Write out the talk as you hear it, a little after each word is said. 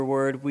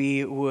Word,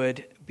 we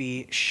would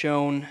be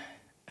shown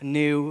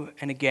anew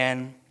and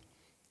again,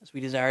 as we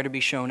desire to be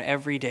shown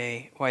every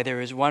day, why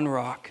there is one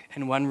rock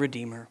and one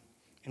Redeemer,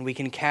 and we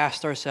can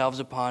cast ourselves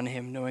upon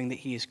him, knowing that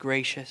he is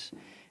gracious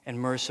and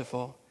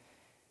merciful,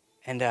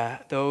 and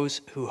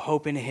those who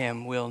hope in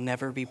him will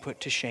never be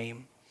put to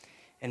shame.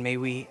 And may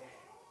we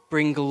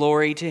bring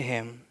glory to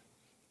him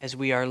as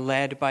we are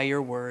led by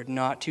your word,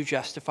 not to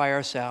justify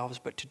ourselves,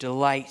 but to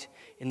delight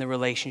in the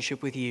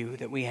relationship with you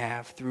that we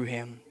have through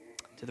him,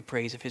 to the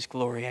praise of his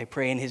glory. I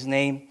pray in his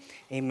name,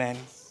 amen.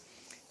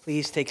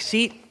 Please take a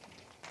seat.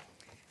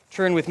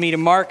 Turn with me to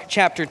Mark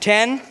chapter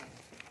 10.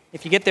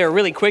 If you get there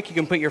really quick, you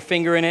can put your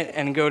finger in it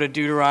and go to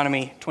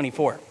Deuteronomy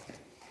 24.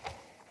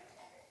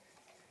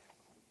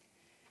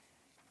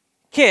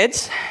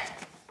 Kids,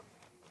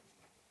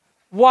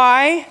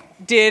 why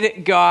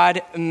did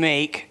God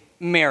make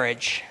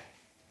marriage?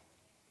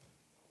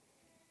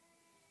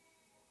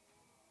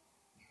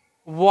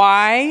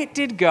 Why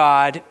did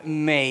God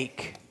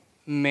make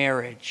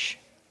marriage?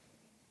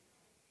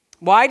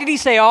 Why did he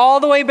say all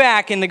the way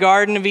back in the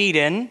Garden of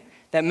Eden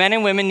that men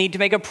and women need to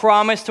make a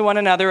promise to one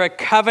another, a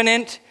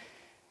covenant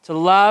to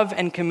love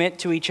and commit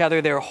to each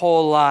other their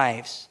whole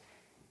lives?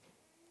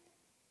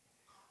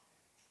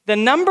 The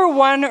number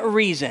one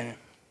reason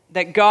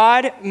that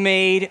God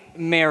made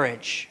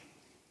marriage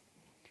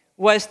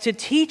was to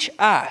teach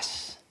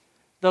us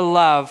the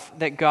love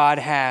that God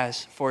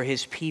has for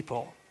his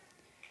people.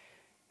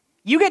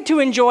 You get to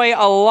enjoy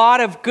a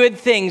lot of good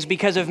things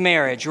because of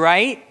marriage,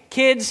 right?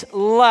 Kids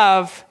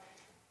love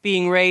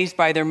being raised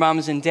by their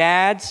moms and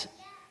dads.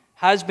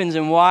 Husbands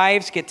and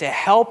wives get to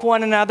help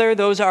one another.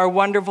 Those are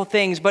wonderful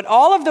things. But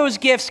all of those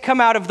gifts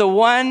come out of the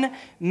one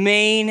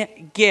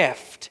main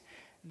gift,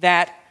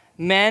 that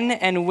men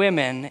and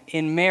women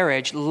in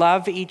marriage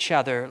love each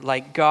other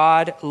like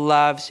God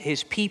loves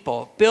his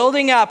people,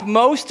 building up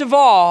most of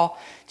all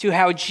to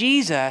how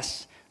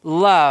Jesus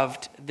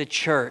loved the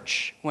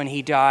church when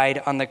he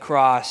died on the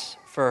cross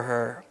for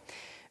her.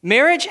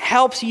 Marriage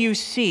helps you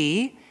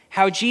see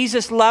how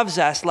Jesus loves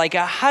us like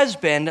a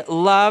husband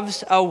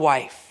loves a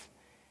wife.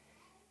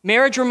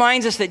 Marriage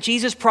reminds us that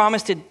Jesus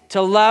promised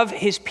to love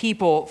his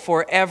people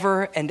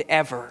forever and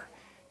ever,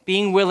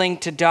 being willing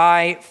to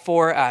die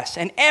for us.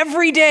 And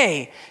every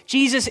day,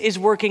 Jesus is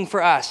working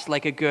for us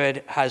like a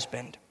good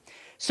husband.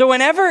 So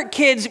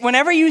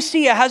whenever you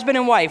see a husband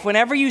and wife,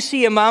 whenever you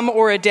see a mom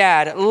or a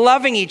dad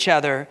loving each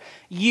other,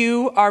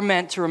 you are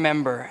meant to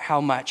remember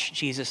how much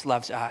Jesus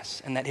loves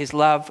us and that his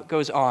love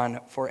goes on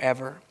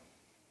forever.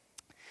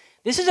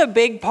 This is a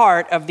big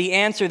part of the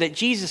answer that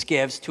Jesus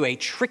gives to a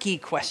tricky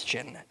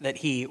question that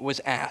he was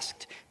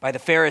asked by the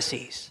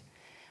Pharisees.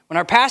 When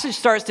our passage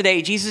starts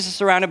today, Jesus is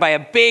surrounded by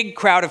a big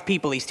crowd of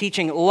people. He's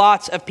teaching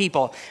lots of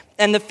people.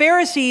 And the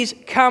Pharisees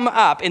come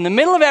up in the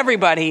middle of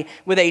everybody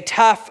with a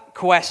tough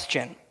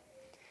question.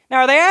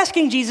 Now, are they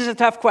asking Jesus a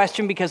tough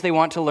question because they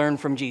want to learn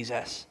from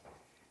Jesus?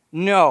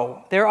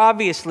 No, they're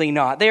obviously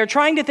not. They are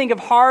trying to think of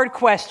hard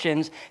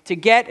questions to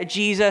get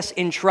Jesus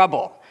in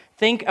trouble.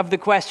 Think of the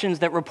questions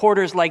that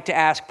reporters like to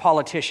ask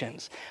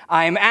politicians.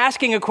 I'm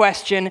asking a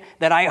question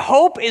that I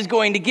hope is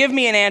going to give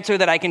me an answer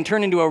that I can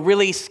turn into a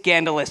really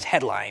scandalous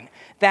headline.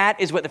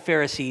 That is what the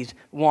Pharisees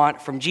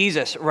want from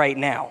Jesus right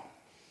now.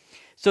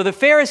 So the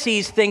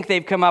Pharisees think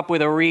they've come up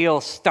with a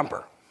real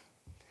stumper.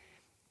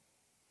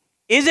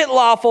 Is it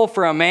lawful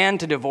for a man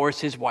to divorce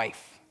his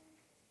wife?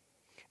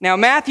 Now,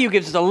 Matthew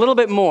gives us a little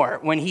bit more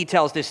when he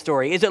tells this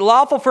story. Is it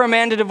lawful for a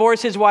man to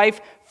divorce his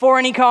wife for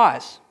any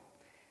cause?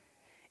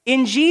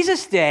 In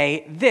Jesus'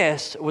 day,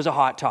 this was a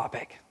hot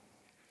topic.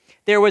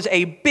 There was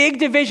a big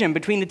division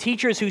between the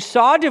teachers who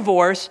saw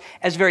divorce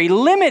as very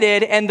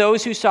limited and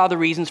those who saw the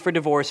reasons for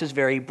divorce as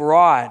very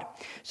broad.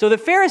 So the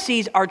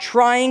Pharisees are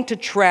trying to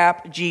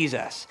trap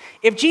Jesus.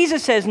 If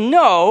Jesus says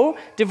no,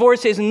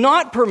 divorce is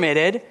not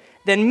permitted,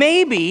 then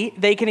maybe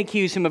they can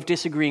accuse him of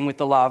disagreeing with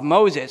the law of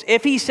Moses.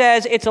 If he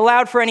says it's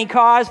allowed for any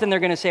cause, then they're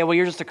going to say, well,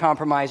 you're just a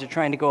compromiser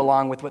trying to go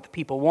along with what the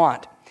people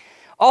want.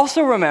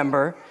 Also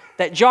remember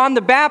that John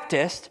the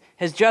Baptist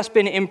has just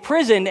been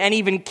imprisoned and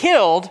even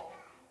killed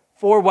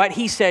for what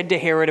he said to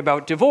Herod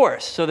about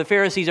divorce. So the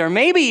Pharisees are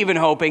maybe even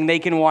hoping they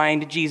can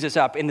wind Jesus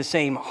up in the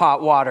same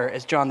hot water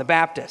as John the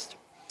Baptist.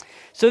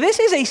 So this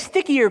is a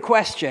stickier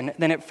question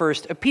than it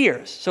first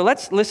appears. So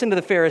let's listen to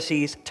the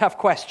Pharisees' tough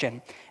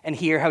question and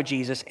hear how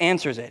Jesus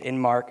answers it in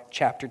Mark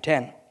chapter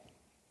 10.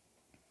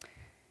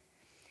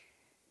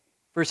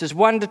 Verses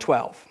 1 to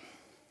 12.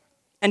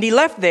 And he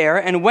left there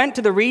and went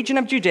to the region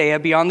of Judea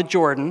beyond the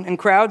Jordan, and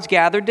crowds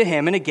gathered to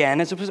him, and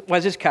again, as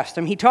was his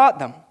custom, he taught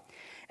them.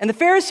 And the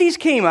Pharisees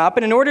came up,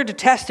 and in order to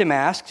test him,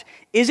 asked,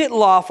 "Is it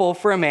lawful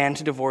for a man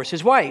to divorce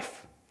his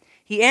wife?"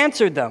 He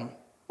answered them,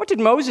 "What did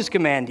Moses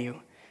command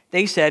you?"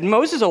 They said,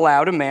 "Moses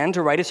allowed a man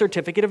to write a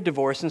certificate of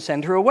divorce and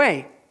send her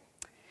away."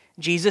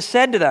 Jesus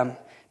said to them,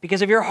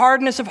 "Because of your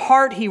hardness of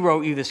heart, he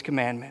wrote you this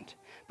commandment.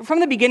 But from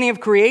the beginning of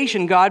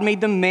creation, God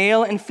made them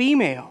male and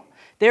female.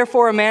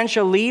 Therefore, a man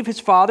shall leave his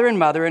father and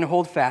mother and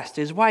hold fast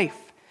to his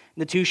wife.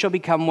 The two shall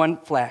become one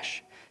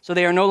flesh. So So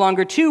they are no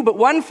longer two, but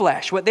one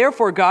flesh. What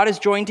therefore God has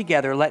joined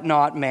together, let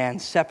not man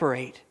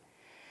separate.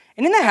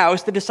 And in the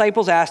house, the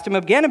disciples asked him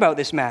again about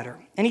this matter.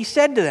 And he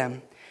said to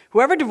them,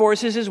 whoever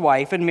divorces his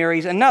wife and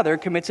marries another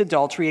commits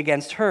adultery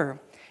against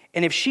her.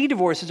 And if she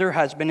divorces her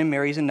husband and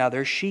marries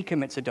another, she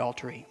commits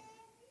adultery.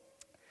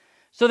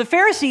 So the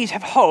Pharisees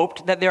have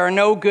hoped that there are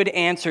no good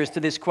answers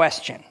to this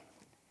question.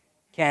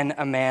 Can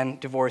a man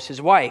divorce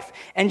his wife?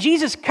 And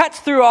Jesus cuts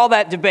through all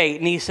that debate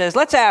and he says,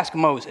 let's ask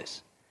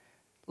Moses.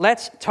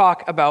 Let's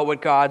talk about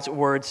what God's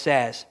word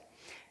says.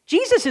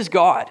 Jesus is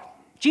God.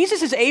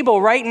 Jesus is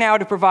able right now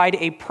to provide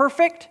a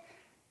perfect,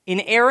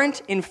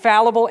 inerrant,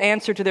 infallible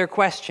answer to their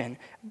question.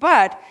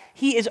 But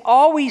he is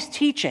always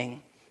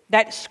teaching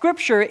that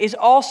Scripture is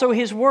also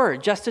his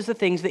word, just as the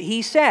things that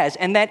he says,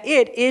 and that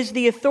it is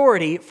the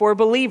authority for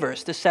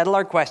believers to settle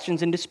our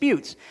questions and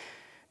disputes.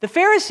 The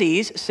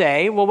Pharisees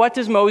say, well, what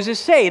does Moses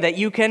say? That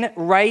you can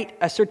write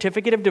a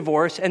certificate of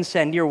divorce and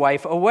send your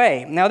wife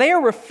away. Now, they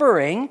are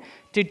referring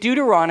to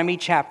Deuteronomy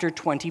chapter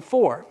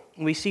 24.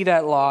 We see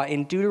that law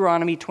in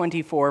Deuteronomy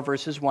 24,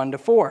 verses 1 to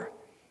 4.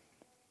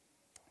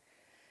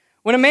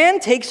 When a man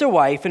takes a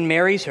wife and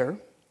marries her,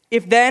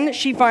 if then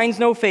she finds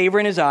no favor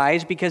in his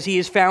eyes because he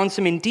has found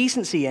some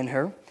indecency in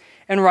her,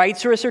 and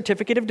writes her a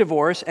certificate of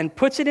divorce and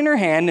puts it in her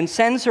hand and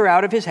sends her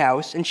out of his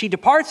house, and she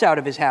departs out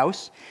of his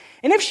house,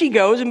 and if she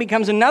goes and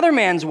becomes another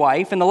man's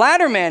wife, and the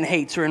latter man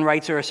hates her and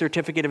writes her a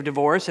certificate of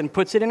divorce and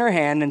puts it in her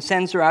hand and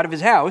sends her out of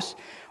his house,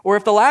 or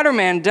if the latter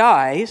man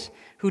dies,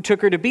 who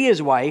took her to be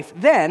his wife,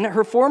 then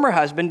her former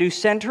husband who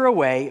sent her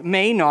away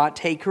may not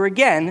take her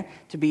again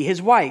to be his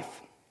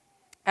wife,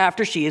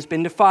 after she has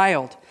been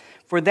defiled.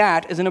 For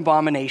that is an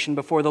abomination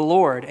before the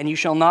Lord, and you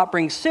shall not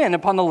bring sin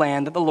upon the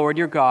land that the Lord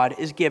your God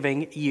is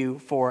giving you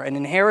for an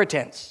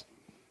inheritance.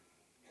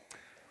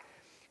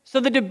 So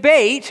the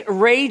debate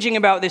raging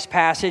about this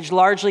passage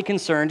largely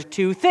concerned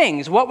two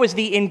things. What was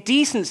the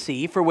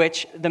indecency for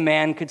which the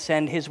man could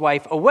send his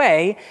wife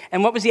away,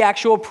 and what was the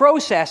actual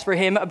process for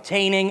him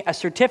obtaining a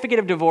certificate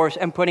of divorce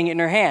and putting it in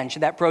her hand?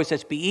 Should that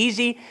process be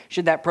easy?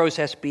 Should that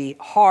process be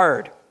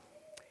hard?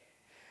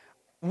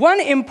 One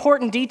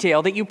important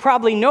detail that you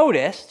probably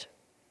noticed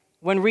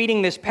when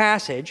reading this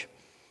passage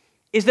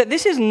is that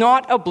this is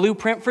not a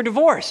blueprint for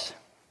divorce.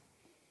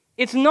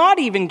 It's not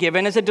even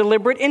given as a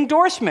deliberate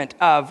endorsement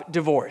of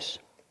divorce.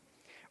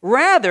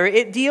 Rather,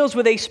 it deals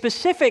with a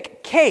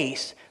specific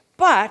case,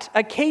 but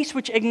a case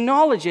which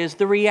acknowledges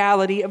the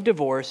reality of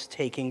divorce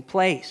taking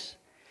place.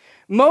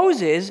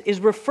 Moses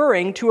is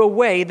referring to a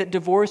way that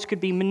divorce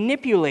could be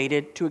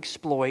manipulated to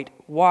exploit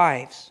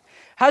wives.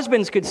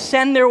 Husbands could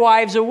send their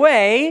wives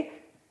away,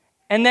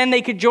 and then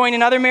they could join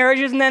in other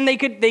marriages, and then they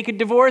could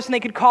divorce, and they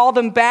could call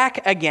them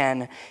back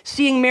again,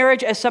 seeing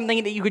marriage as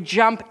something that you could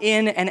jump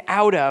in and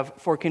out of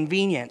for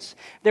convenience.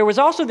 There was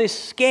also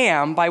this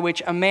scam by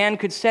which a man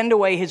could send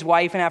away his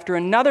wife, and after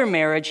another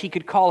marriage, he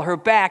could call her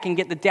back and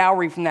get the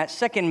dowry from that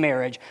second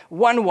marriage.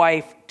 One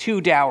wife,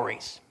 two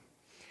dowries.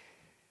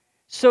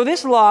 So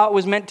this law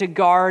was meant to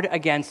guard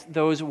against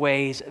those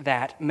ways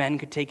that men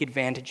could take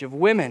advantage of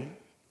women.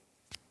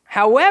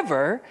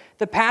 However,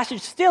 the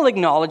passage still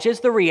acknowledges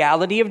the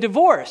reality of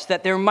divorce,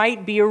 that there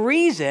might be a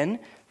reason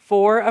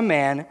for a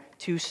man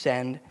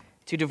to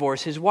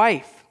divorce his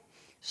wife.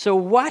 So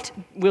what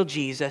will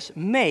Jesus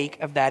make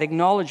of that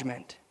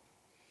acknowledgement?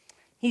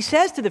 He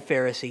says to the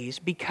Pharisees,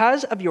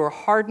 because of your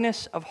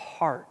hardness of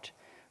heart,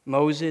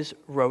 Moses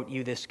wrote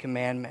you this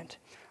commandment.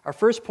 Our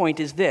first point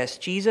is this: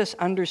 Jesus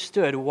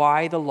understood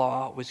why the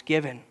law was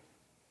given.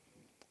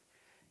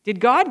 Did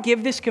God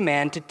give this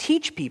command to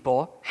teach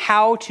people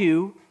how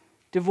to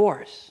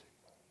divorce?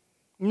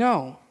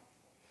 No.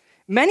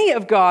 Many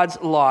of God's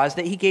laws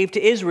that he gave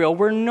to Israel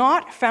were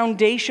not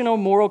foundational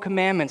moral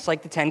commandments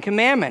like the Ten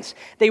Commandments.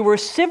 They were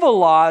civil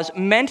laws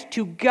meant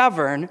to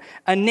govern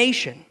a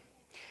nation.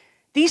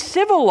 These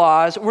civil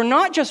laws were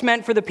not just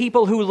meant for the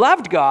people who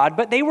loved God,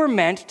 but they were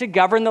meant to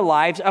govern the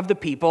lives of the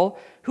people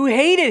who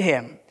hated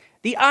him,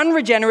 the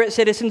unregenerate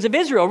citizens of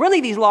Israel. Really,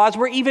 these laws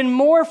were even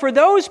more for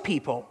those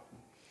people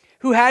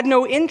who had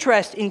no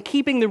interest in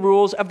keeping the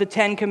rules of the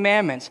Ten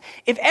Commandments.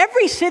 If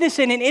every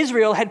citizen in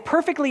Israel had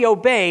perfectly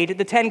obeyed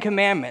the Ten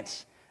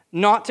Commandments,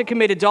 not to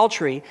commit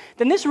adultery,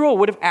 then this rule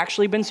would have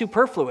actually been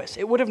superfluous.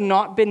 It would have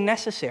not been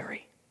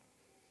necessary.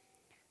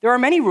 There are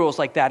many rules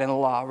like that in the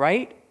law,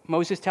 right?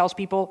 Moses tells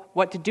people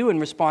what to do in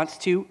response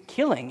to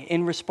killing,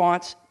 in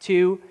response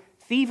to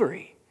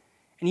thievery.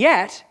 And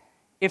yet,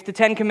 if the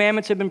Ten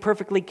Commandments had been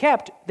perfectly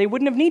kept, they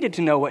wouldn't have needed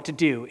to know what to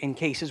do in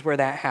cases where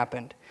that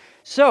happened.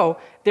 So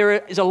there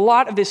is a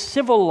lot of this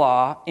civil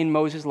law in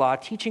Moses' law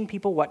teaching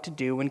people what to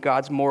do when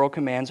God's moral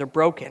commands are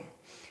broken.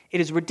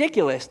 It is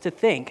ridiculous to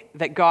think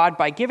that God,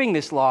 by giving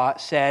this law,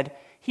 said,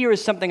 here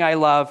is something I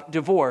love,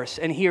 divorce,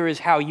 and here is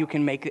how you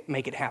can make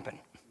it happen.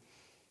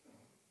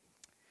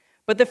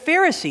 But the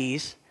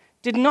Pharisees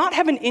did not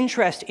have an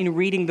interest in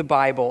reading the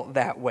Bible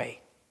that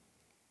way.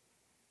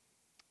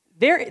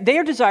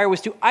 Their desire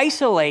was to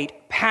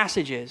isolate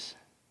passages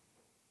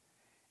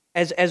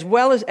as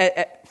well as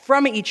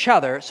from each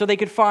other so they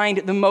could find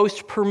the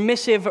most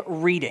permissive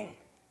reading.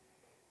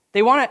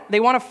 They want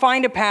to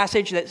find a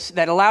passage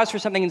that allows for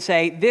something and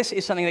say, this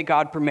is something that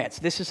God permits.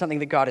 This is something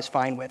that God is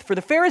fine with. For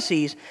the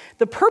Pharisees,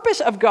 the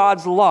purpose of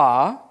God's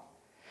law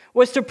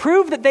was to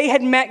prove that they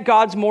had met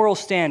God's moral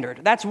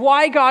standard. That's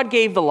why God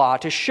gave the law,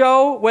 to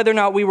show whether or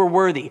not we were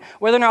worthy,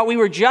 whether or not we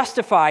were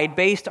justified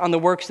based on the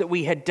works that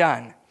we had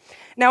done.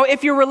 Now,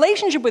 if your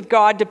relationship with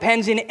God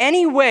depends in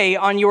any way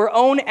on your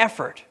own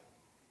effort,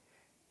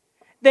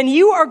 then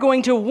you are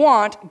going to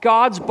want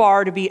God's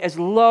bar to be as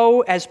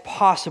low as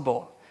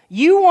possible.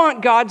 You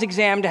want God's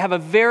exam to have a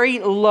very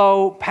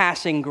low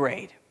passing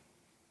grade.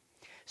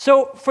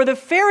 So for the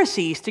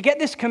Pharisees to get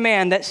this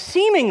command that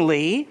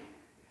seemingly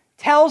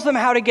tells them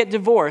how to get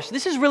divorced,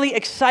 this is really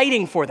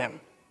exciting for them.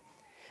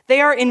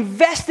 They are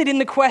invested in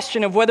the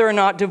question of whether or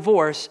not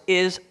divorce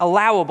is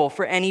allowable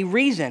for any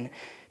reason.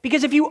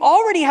 Because if you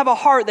already have a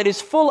heart that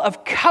is full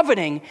of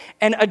coveting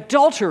and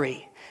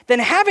adultery, then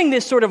having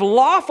this sort of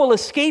lawful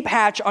escape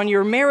hatch on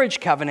your marriage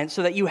covenant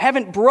so that you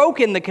haven't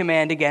broken the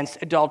command against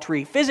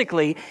adultery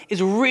physically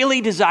is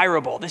really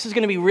desirable. This is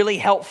going to be really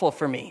helpful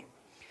for me.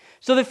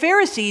 So the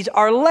Pharisees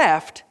are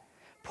left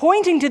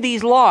pointing to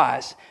these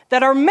laws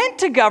that are meant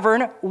to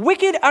govern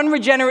wicked,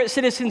 unregenerate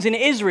citizens in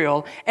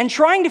Israel and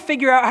trying to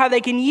figure out how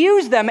they can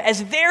use them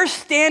as their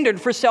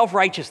standard for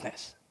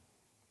self-righteousness.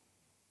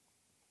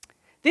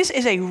 This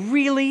is a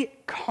really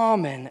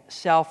common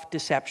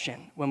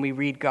self-deception when we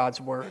read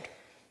God's word.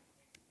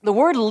 The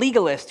word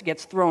legalist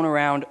gets thrown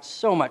around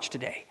so much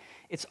today.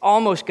 It's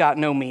almost got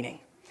no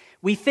meaning.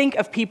 We think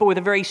of people with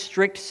a very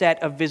strict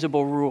set of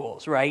visible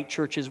rules, right?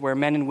 Churches where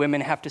men and women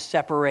have to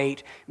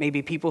separate,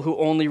 maybe people who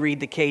only read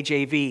the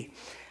KJV.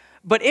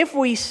 But if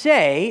we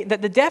say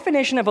that the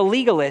definition of a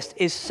legalist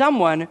is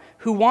someone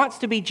who wants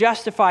to be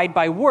justified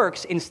by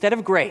works instead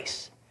of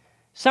grace,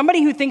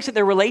 somebody who thinks that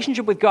their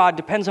relationship with God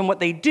depends on what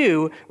they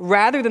do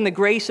rather than the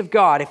grace of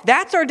God, if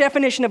that's our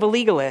definition of a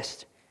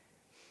legalist,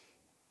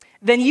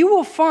 then you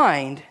will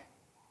find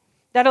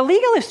that a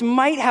legalist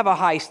might have a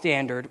high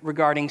standard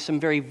regarding some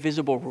very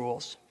visible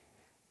rules,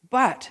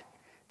 but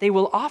they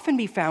will often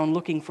be found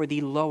looking for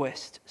the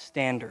lowest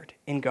standard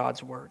in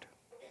God's word.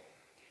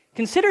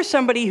 Consider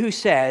somebody who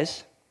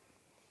says,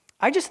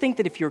 I just think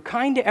that if you're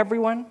kind to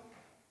everyone,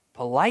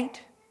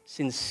 polite,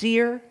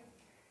 sincere,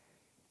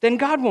 then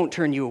God won't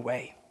turn you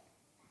away.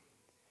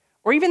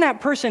 Or even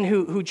that person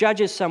who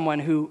judges someone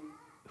who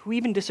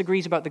even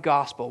disagrees about the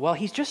gospel. Well,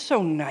 he's just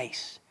so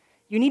nice.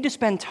 You need to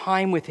spend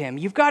time with him.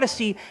 You've got to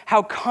see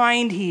how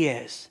kind he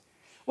is.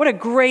 What a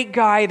great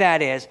guy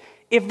that is.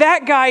 If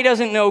that guy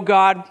doesn't know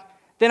God,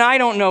 then I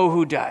don't know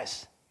who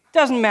does. It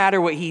doesn't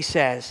matter what he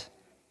says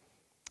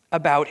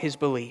about his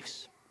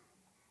beliefs.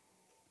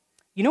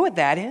 You know what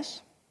that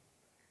is?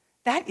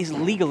 That is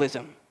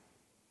legalism.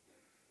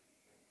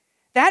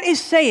 That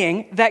is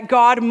saying that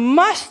God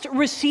must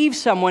receive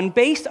someone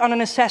based on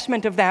an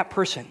assessment of that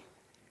person.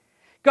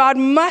 God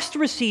must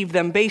receive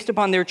them based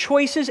upon their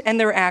choices and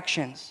their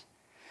actions.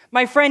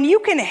 My friend, you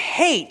can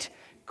hate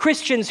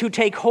Christians who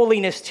take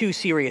holiness too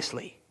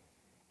seriously.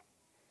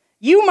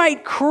 You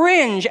might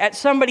cringe at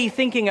somebody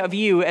thinking of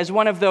you as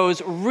one of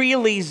those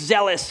really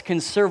zealous,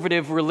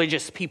 conservative,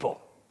 religious people.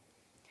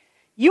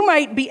 You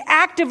might be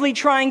actively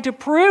trying to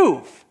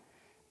prove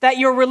that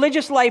your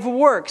religious life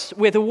works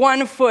with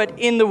one foot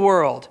in the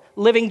world,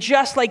 living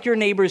just like your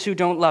neighbors who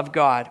don't love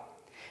God.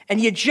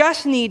 And you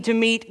just need to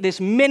meet this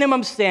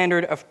minimum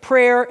standard of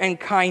prayer and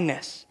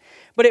kindness.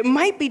 But it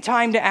might be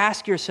time to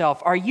ask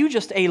yourself, are you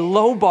just a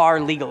low-bar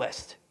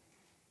legalist?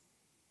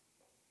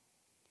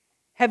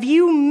 Have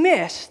you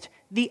missed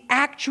the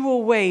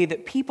actual way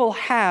that people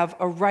have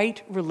a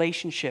right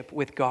relationship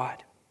with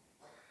God?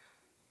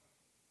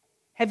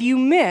 Have you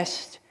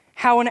missed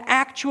how an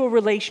actual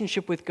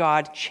relationship with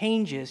God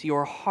changes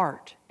your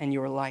heart and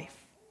your life?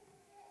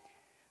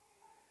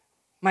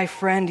 My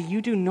friend,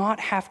 you do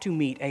not have to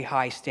meet a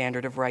high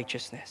standard of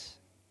righteousness.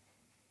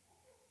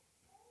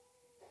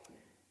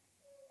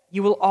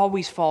 You will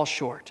always fall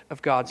short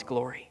of God's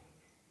glory.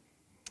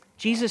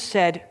 Jesus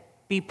said,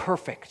 be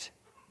perfect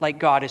like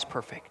God is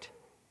perfect.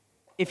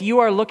 If you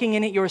are looking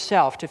in it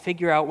yourself to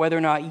figure out whether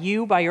or not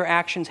you, by your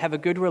actions, have a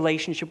good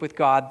relationship with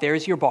God,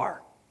 there's your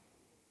bar.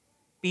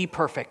 Be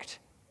perfect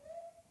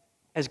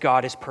as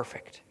God is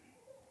perfect.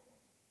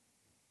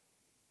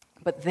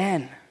 But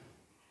then,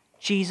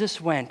 Jesus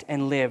went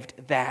and lived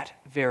that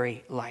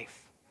very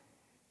life.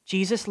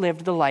 Jesus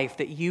lived the life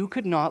that you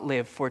could not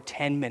live for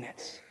 10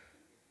 minutes.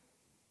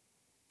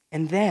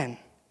 And then,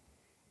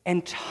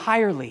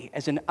 entirely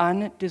as an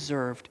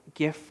undeserved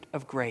gift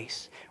of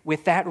grace,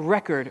 with that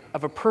record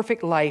of a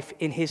perfect life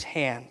in his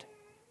hand,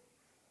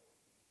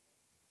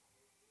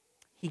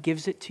 he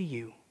gives it to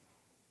you.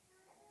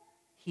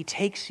 He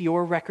takes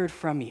your record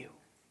from you,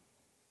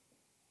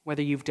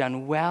 whether you've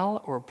done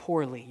well or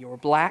poorly, your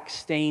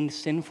black-stained,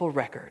 sinful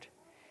record,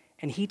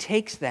 and he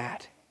takes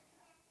that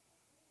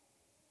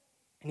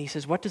and he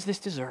says, what does this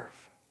deserve?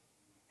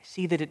 I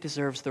see that it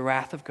deserves the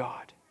wrath of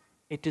God.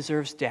 It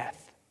deserves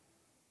death.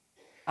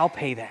 I'll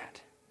pay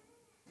that.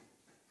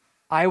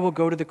 I will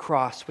go to the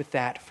cross with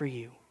that for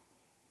you,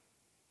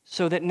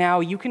 so that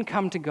now you can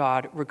come to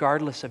God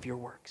regardless of your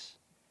works.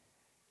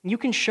 You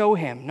can show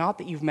him, not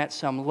that you've met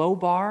some low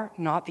bar,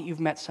 not that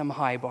you've met some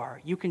high bar.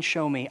 You can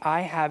show me,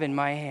 I have in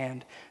my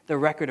hand the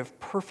record of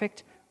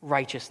perfect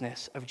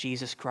righteousness of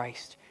Jesus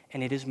Christ,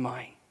 and it is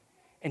mine,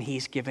 and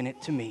he's given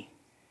it to me,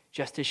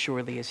 just as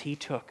surely as he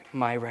took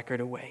my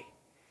record away.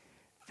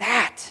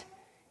 That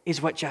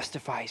is what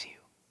justifies you.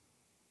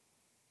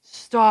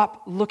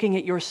 Stop looking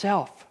at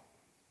yourself.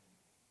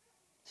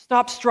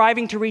 Stop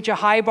striving to reach a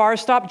high bar.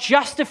 Stop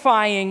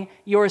justifying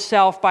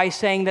yourself by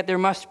saying that there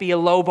must be a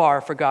low bar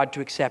for God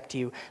to accept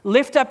you.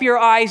 Lift up your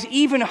eyes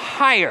even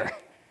higher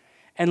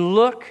and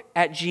look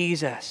at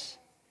Jesus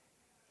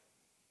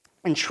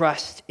and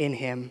trust in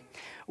him.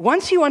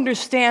 Once you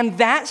understand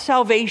that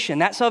salvation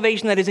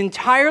that is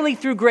entirely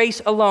through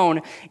grace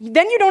alone,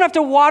 then you don't have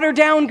to water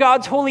down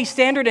God's holy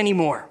standard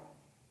anymore.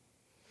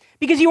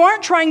 Because you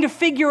aren't trying to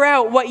figure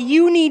out what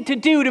you need to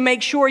do to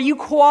make sure you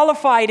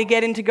qualify to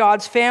get into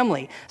God's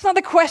family. It's not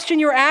the question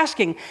you're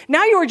asking.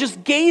 Now you are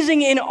just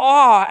gazing in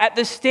awe at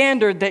the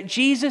standard that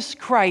Jesus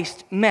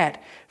Christ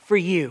met for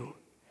you.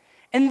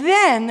 And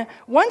then,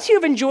 once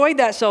you've enjoyed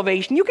that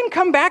salvation, you can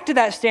come back to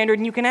that standard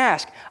and you can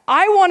ask,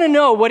 I want to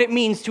know what it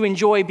means to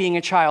enjoy being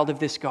a child of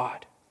this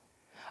God.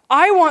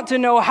 I want to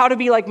know how to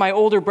be like my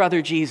older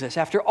brother Jesus.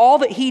 After all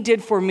that he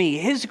did for me,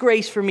 his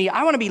grace for me,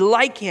 I want to be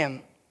like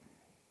him.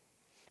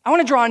 I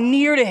want to draw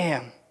near to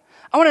him.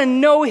 I want to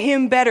know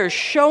him better.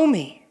 Show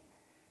me.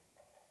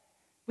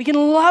 We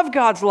can love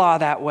God's law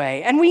that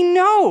way. And we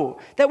know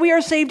that we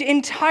are saved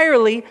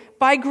entirely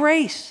by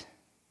grace.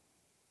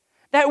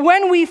 That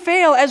when we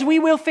fail, as we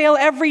will fail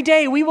every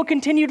day, we will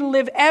continue to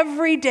live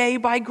every day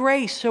by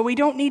grace. So we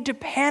don't need to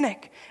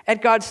panic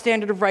at God's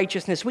standard of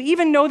righteousness. We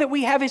even know that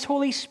we have his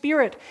Holy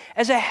Spirit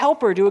as a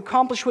helper to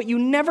accomplish what you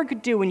never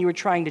could do when you were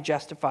trying to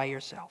justify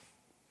yourself.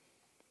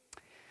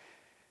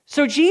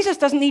 So Jesus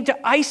doesn't need to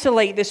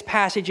isolate this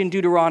passage in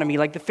Deuteronomy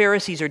like the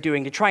Pharisees are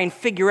doing to try and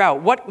figure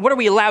out what are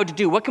we allowed to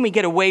do, what can we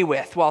get away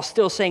with while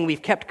still saying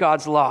we've kept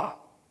God's law.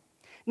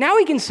 Now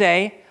he can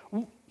say,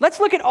 let's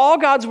look at all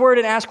God's word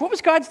and ask, what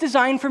was God's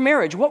design for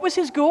marriage? What was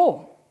his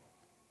goal?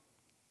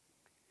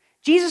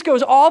 Jesus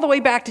goes all the way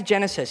back to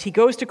Genesis. He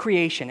goes to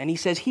creation and he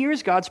says,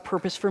 here's God's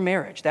purpose for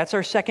marriage. That's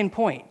our second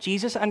point.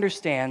 Jesus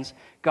understands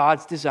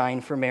God's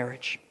design for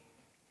marriage.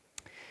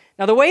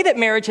 Now, the way that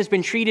marriage has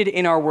been treated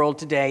in our world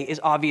today is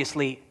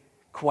obviously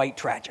quite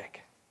tragic.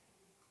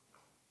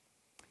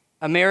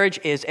 A marriage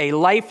is a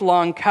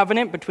lifelong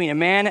covenant between a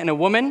man and a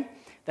woman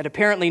that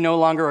apparently no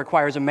longer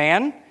requires a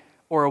man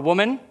or a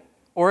woman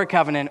or a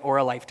covenant or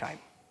a lifetime.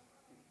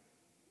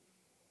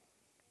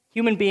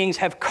 Human beings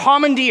have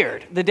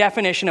commandeered the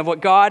definition of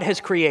what God has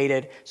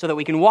created so that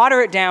we can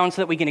water it down,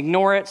 so that we can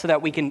ignore it, so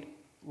that we can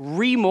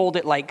remold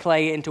it like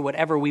clay into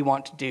whatever we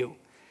want to do.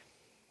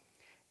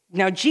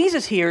 Now,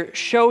 Jesus here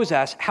shows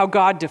us how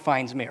God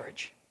defines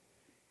marriage.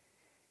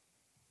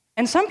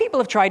 And some people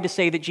have tried to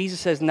say that Jesus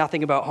says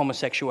nothing about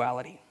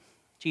homosexuality.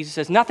 Jesus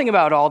says nothing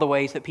about all the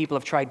ways that people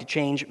have tried to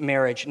change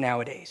marriage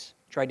nowadays,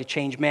 tried to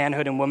change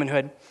manhood and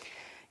womanhood.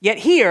 Yet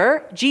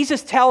here,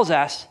 Jesus tells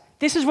us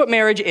this is what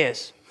marriage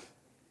is.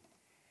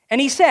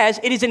 And he says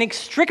it is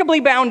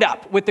inextricably bound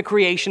up with the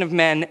creation of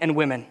men and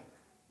women.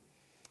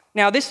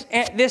 Now, this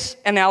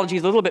analogy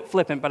is a little bit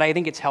flippant, but I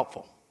think it's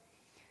helpful.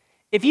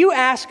 If you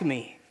ask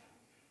me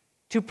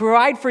to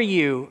provide for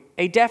you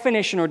a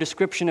definition or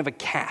description of a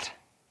cat,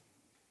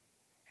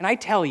 and I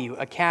tell you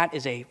a cat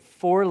is a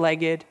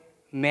four-legged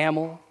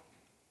mammal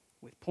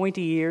with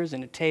pointy ears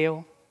and a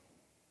tail,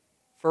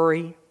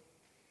 furry,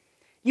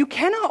 you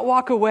cannot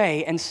walk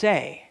away and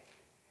say,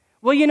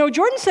 well, you know,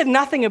 Jordan said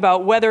nothing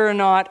about whether or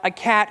not a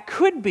cat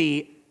could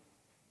be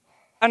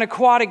an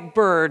aquatic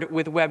bird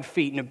with webbed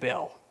feet and a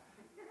bill.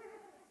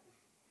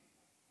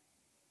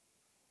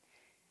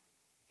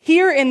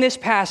 Here in this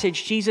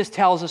passage, Jesus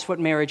tells us what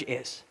marriage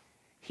is.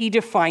 He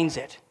defines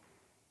it.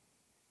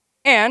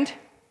 And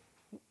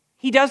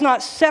he does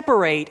not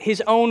separate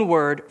his own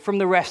word from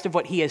the rest of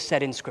what he has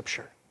said in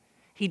Scripture.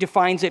 He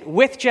defines it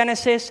with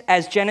Genesis,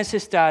 as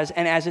Genesis does,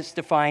 and as it's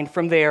defined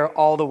from there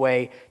all the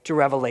way to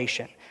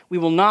Revelation. We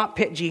will not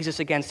pit Jesus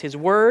against his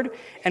word,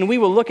 and we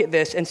will look at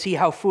this and see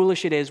how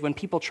foolish it is when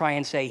people try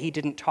and say he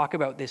didn't talk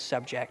about this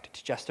subject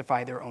to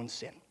justify their own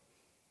sin.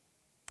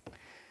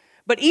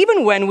 But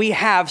even when we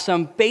have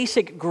some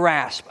basic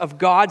grasp of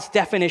God's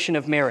definition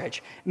of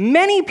marriage,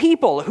 many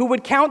people who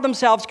would count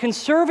themselves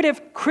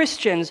conservative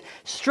Christians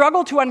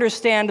struggle to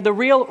understand the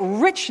real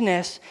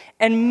richness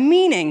and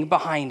meaning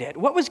behind it.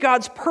 What was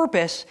God's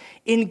purpose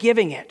in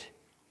giving it?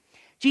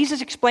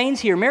 Jesus explains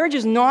here, marriage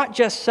is not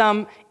just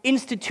some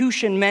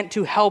institution meant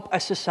to help a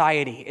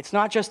society. It's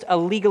not just a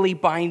legally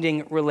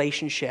binding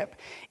relationship.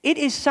 It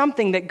is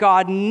something that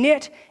God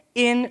knit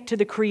into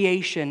the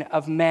creation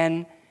of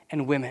men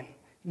and women.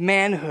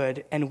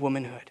 Manhood and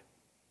womanhood.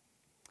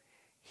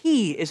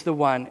 He is the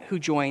one who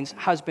joins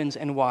husbands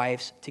and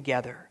wives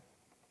together.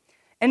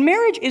 And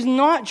marriage is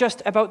not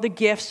just about the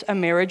gifts a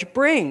marriage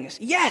brings.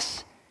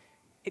 Yes,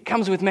 it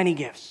comes with many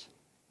gifts.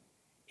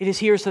 It is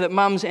here so that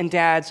moms and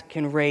dads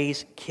can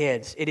raise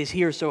kids. It is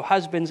here so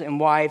husbands and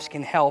wives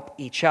can help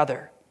each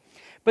other.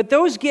 But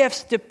those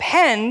gifts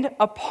depend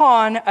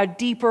upon a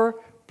deeper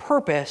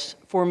purpose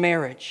for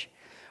marriage.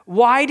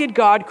 Why did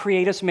God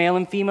create us male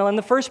and female in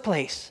the first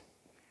place?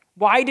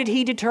 Why did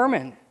he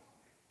determine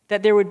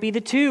that there would be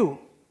the two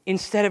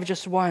instead of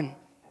just one?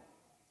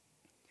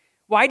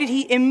 Why did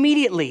he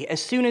immediately,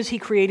 as soon as he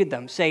created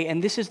them, say,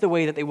 and this is the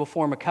way that they will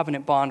form a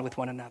covenant bond with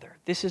one another.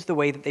 This is the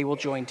way that they will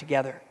join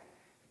together.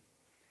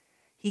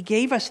 He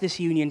gave us this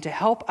union to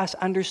help us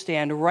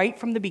understand right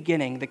from the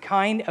beginning the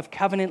kind of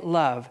covenant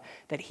love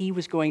that he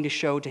was going to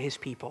show to his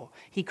people.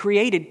 He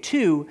created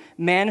two,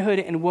 manhood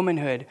and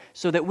womanhood,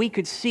 so that we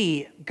could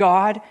see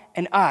God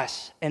and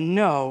us and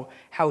know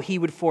how he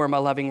would form a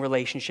loving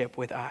relationship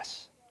with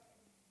us.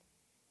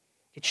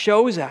 It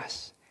shows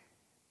us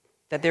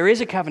that there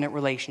is a covenant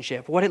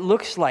relationship, what it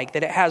looks like,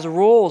 that it has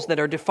roles that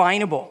are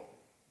definable.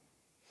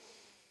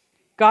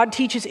 God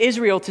teaches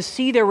Israel to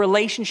see their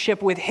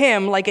relationship with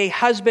him like a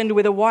husband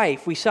with a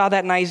wife. We saw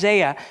that in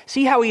Isaiah.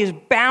 See how he has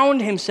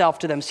bound himself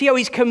to them. See how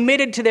he's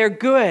committed to their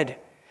good.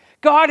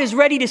 God is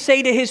ready to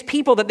say to his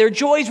people that their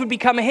joys would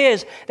become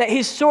his, that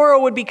his sorrow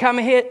would become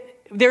his,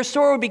 their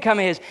sorrow would become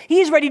his.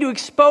 He is ready to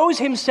expose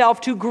himself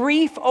to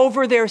grief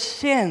over their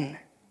sin.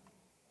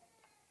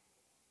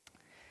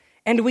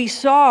 And we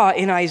saw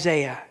in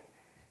Isaiah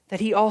that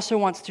he also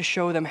wants to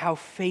show them how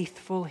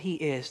faithful he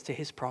is to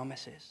his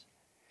promises.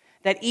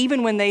 That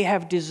even when they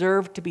have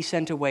deserved to be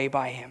sent away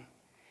by him,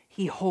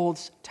 he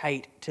holds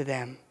tight to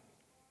them.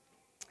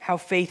 How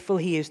faithful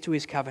he is to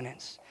his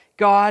covenants.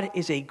 God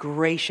is a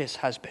gracious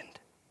husband.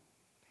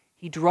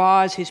 He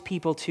draws his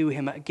people to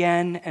him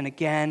again and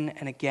again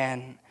and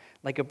again,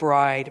 like a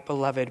bride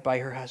beloved by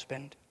her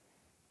husband.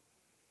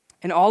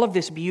 And all of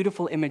this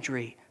beautiful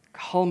imagery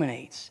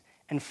culminates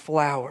and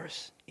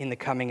flowers in the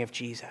coming of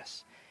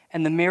Jesus.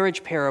 And the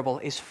marriage parable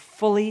is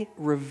fully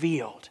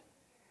revealed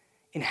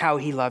in how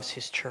he loves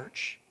his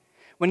church.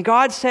 When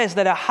God says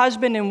that a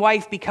husband and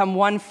wife become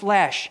one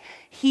flesh,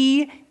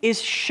 he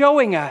is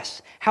showing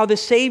us how the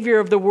Savior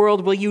of the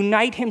world will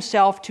unite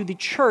himself to the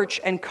church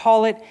and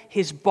call it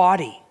his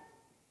body.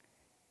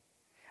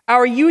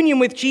 Our union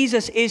with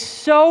Jesus is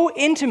so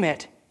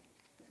intimate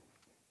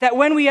that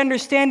when we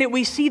understand it,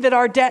 we see that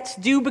our debts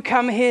do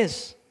become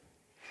his.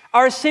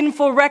 Our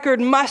sinful record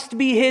must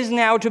be his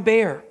now to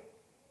bear.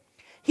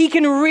 He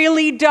can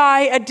really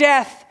die a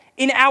death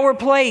in our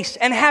place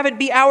and have it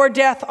be our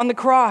death on the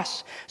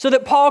cross, so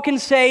that Paul can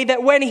say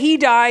that when he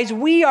dies,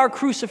 we are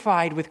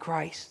crucified with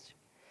Christ.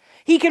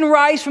 He can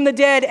rise from the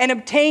dead and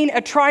obtain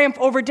a triumph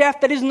over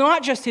death that is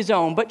not just his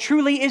own, but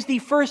truly is the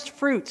first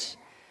fruits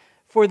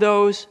for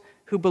those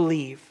who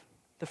believe,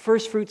 the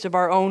first fruits of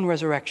our own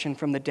resurrection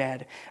from the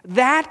dead.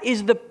 That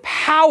is the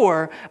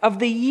power of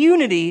the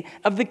unity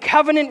of the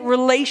covenant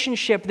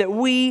relationship that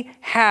we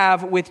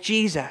have with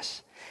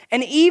Jesus.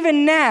 And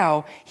even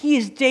now, he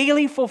is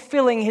daily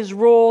fulfilling his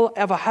role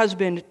of a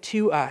husband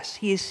to us.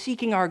 He is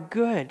seeking our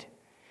good.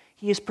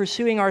 He is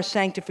pursuing our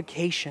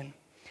sanctification,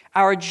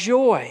 our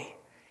joy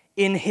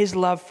in his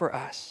love for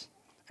us,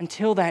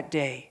 until that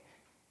day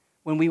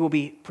when we will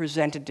be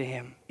presented to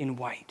him in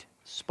white,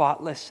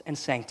 spotless and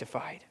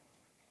sanctified.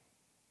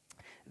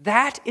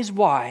 That is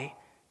why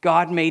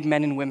God made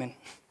men and women.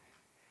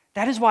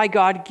 That is why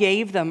God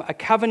gave them a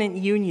covenant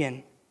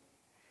union.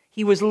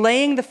 He was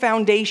laying the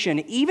foundation,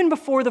 even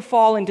before the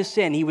fall into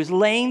sin, he was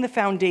laying the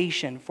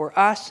foundation for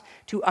us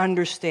to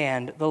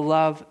understand the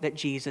love that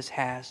Jesus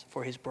has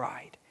for his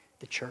bride,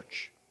 the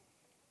church.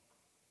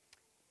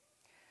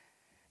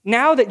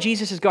 Now that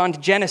Jesus has gone to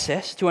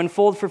Genesis to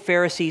unfold for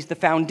Pharisees the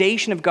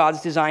foundation of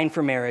God's design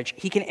for marriage,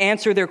 he can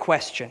answer their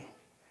question.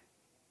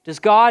 Does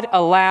God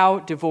allow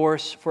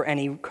divorce for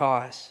any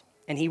cause?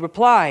 And he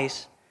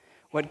replies,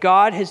 what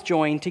God has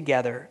joined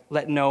together,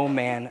 let no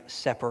man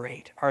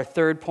separate. Our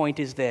third point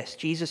is this.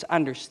 Jesus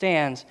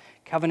understands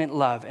covenant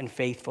love and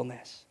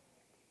faithfulness.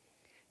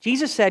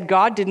 Jesus said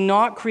God did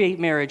not create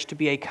marriage to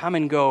be a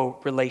come-and-go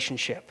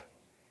relationship.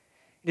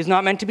 It is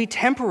not meant to be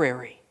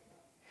temporary.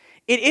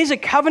 It is a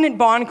covenant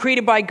bond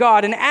created by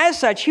God, and as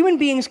such, human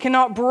beings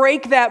cannot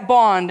break that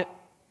bond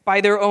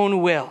by their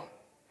own will.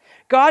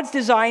 God's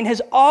design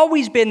has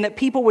always been that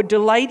people would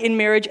delight in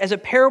marriage as a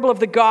parable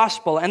of the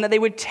gospel, and that they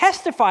would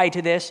testify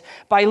to this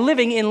by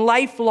living in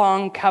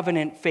lifelong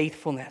covenant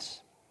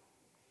faithfulness.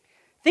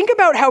 Think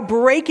about how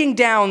breaking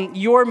down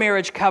your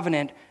marriage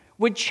covenant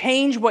would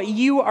change what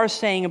you are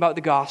saying about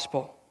the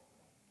gospel.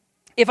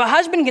 If a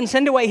husband can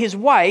send away his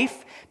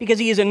wife because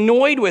he is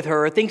annoyed with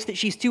her or thinks that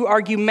she's too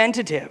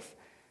argumentative,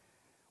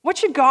 what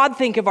should God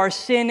think of our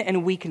sin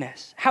and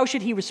weakness? How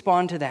should he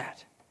respond to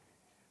that?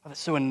 Oh, that's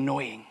so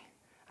annoying.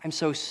 I'm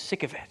so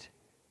sick of it.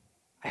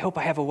 I hope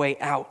I have a way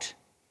out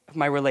of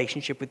my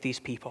relationship with these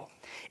people.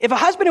 If a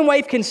husband and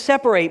wife can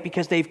separate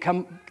because they've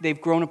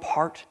grown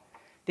apart,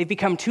 they've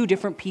become two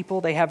different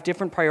people, they have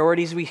different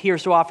priorities we hear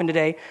so often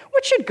today,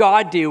 what should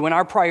God do when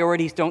our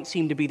priorities don't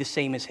seem to be the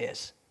same as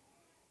his?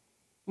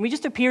 We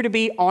just appear to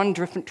be on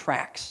different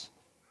tracks,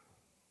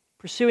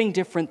 pursuing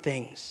different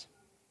things.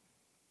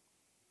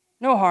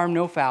 No harm,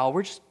 no foul.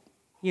 We're just,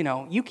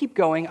 you keep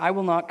going. I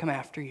will not come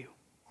after you.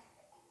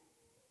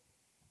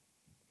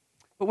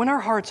 But when our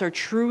hearts are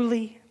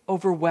truly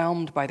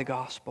overwhelmed by the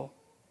gospel,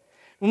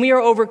 when we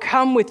are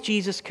overcome with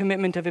Jesus'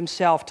 commitment of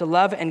himself to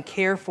love and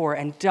care for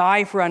and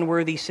die for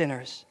unworthy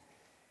sinners,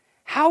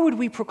 how would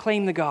we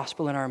proclaim the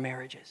gospel in our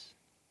marriages?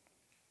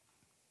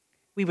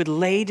 We would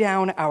lay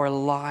down our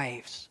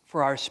lives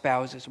for our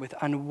spouses with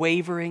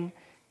unwavering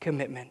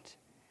commitment.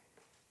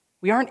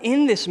 We aren't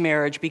in this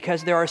marriage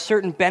because there are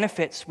certain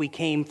benefits we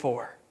came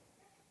for,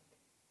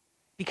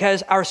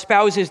 because our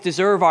spouses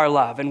deserve our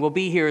love and will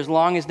be here as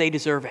long as they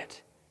deserve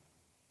it.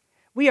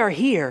 We are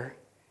here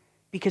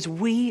because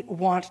we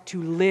want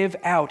to live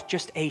out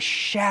just a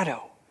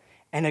shadow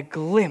and a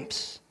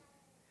glimpse,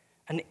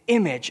 an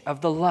image of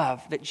the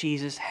love that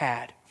Jesus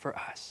had for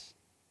us.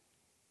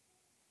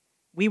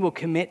 We will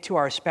commit to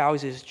our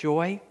spouses'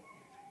 joy,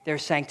 their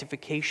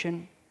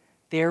sanctification,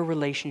 their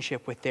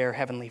relationship with their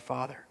Heavenly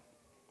Father.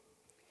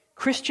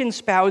 Christian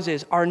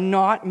spouses are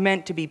not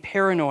meant to be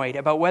paranoid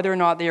about whether or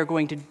not they are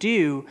going to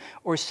do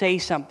or say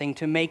something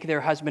to make their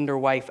husband or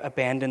wife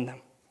abandon them.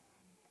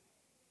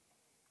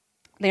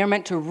 They are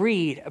meant to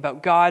read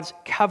about God's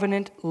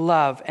covenant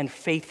love and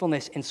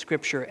faithfulness in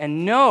Scripture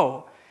and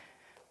know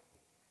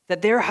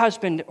that their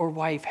husband or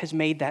wife has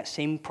made that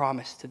same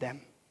promise to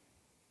them.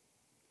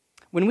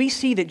 When we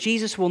see that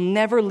Jesus will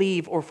never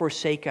leave or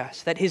forsake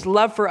us, that his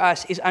love for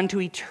us is unto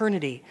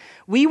eternity,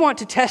 we want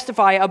to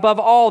testify above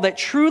all that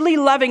truly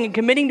loving and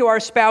committing to our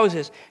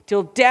spouses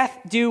till death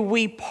do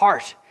we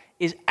part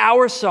is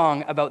our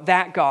song about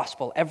that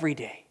gospel every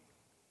day.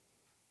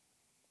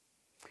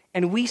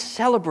 And we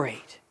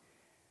celebrate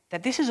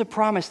that this is a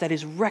promise that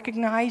is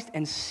recognized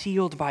and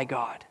sealed by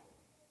God,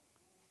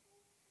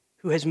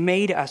 who has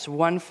made us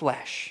one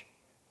flesh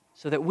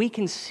so that we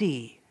can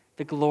see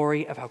the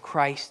glory of how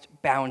Christ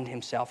bound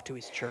himself to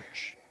his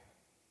church.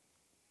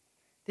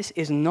 This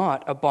is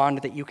not a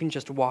bond that you can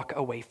just walk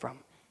away from.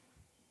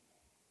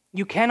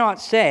 You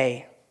cannot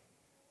say,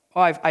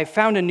 I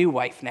found a new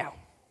wife now.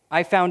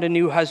 I found a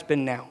new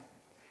husband now.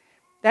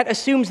 That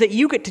assumes that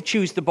you get to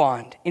choose the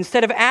bond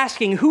instead of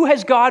asking, who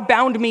has God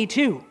bound me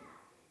to?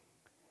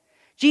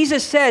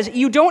 Jesus says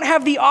you don't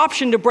have the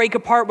option to break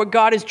apart what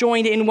God has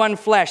joined in one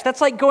flesh.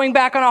 That's like going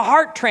back on a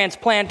heart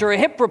transplant or a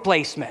hip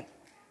replacement.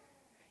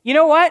 You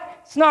know what?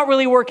 It's not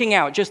really working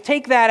out. Just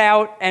take that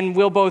out and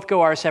we'll both go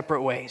our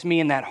separate ways,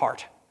 me and that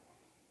heart.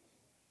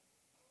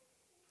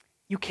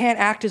 You can't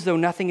act as though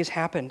nothing has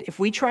happened. If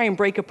we try and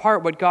break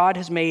apart what God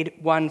has made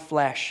one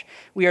flesh,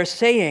 we are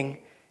saying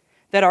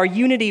that our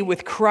unity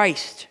with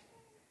Christ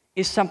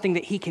is something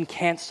that he can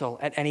cancel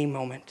at any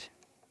moment.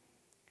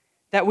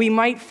 That we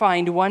might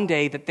find one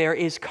day that there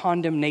is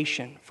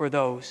condemnation for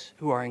those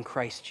who are in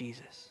Christ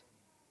Jesus.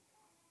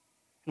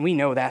 And we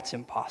know that's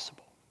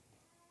impossible.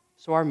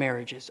 So our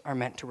marriages are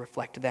meant to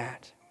reflect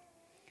that.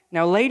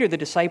 Now later the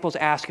disciples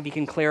ask if he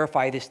can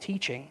clarify this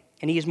teaching,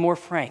 and he is more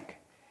frank.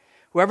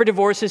 Whoever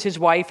divorces his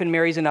wife and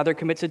marries another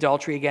commits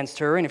adultery against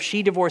her, and if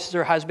she divorces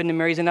her husband and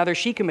marries another,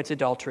 she commits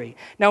adultery.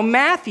 Now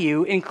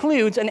Matthew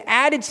includes an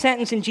added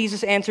sentence in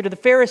Jesus' answer to the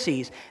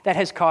Pharisees that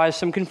has caused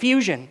some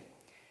confusion.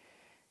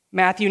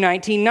 Matthew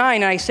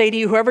 19:9, I say to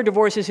you, whoever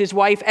divorces his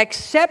wife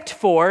except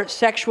for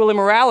sexual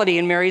immorality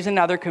and marries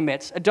another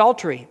commits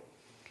adultery.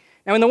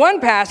 Now, in the one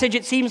passage,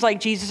 it seems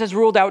like Jesus has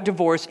ruled out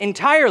divorce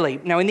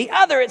entirely. Now, in the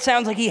other, it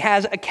sounds like he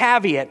has a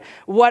caveat.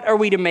 What are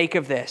we to make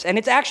of this? And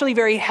it's actually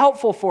very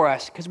helpful for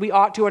us because we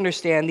ought to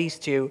understand these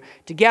two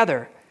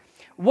together.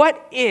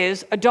 What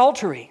is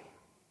adultery?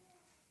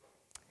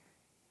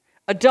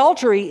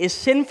 Adultery is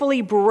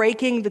sinfully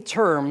breaking the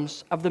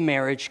terms of the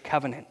marriage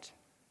covenant.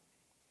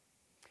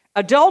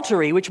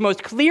 Adultery, which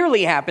most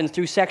clearly happens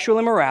through sexual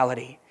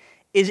immorality,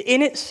 is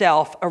in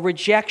itself a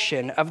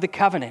rejection of the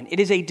covenant. It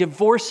is a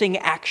divorcing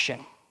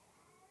action.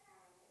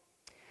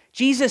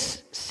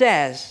 Jesus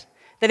says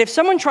that if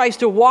someone tries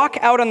to walk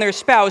out on their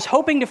spouse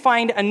hoping to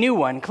find a new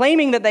one,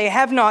 claiming that they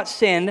have not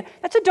sinned,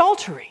 that's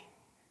adultery.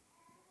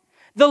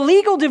 The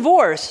legal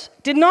divorce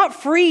did not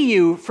free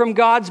you from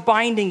God's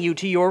binding you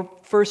to your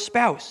first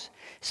spouse.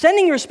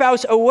 Sending your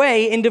spouse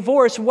away in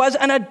divorce was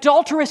an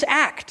adulterous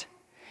act.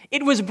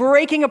 It was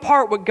breaking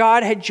apart what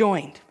God had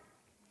joined.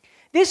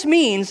 This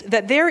means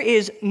that there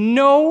is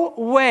no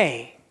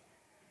way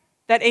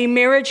that a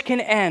marriage can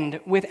end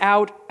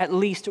without at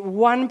least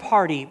one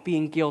party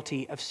being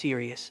guilty of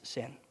serious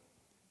sin.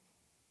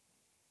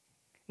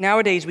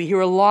 Nowadays, we hear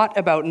a lot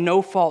about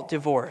no-fault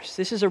divorce.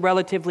 This is a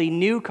relatively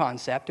new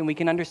concept, and we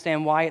can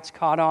understand why it's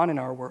caught on in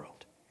our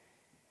world.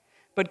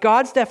 But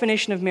God's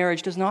definition of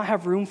marriage does not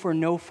have room for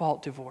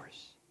no-fault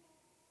divorce.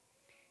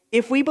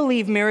 If we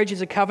believe marriage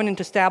is a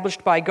covenant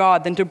established by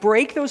God, then to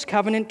break those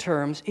covenant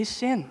terms is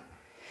sin.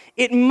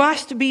 It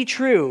must be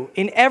true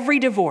in every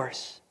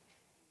divorce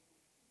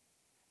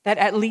that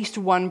at least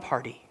one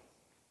party,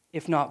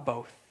 if not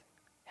both,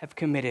 have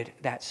committed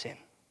that sin.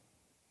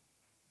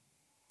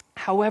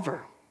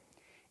 However,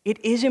 it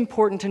is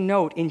important to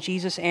note in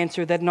Jesus'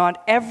 answer that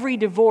not every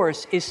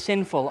divorce is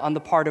sinful on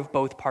the part of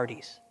both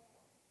parties.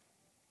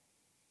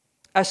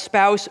 a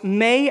spouse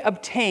may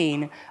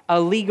obtain a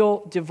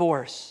legal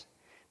divorce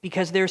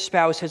because their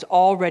spouse has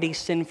already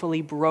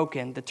sinfully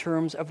broken the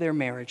terms of their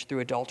marriage through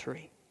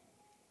adultery.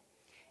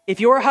 If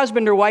your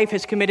husband or wife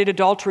has committed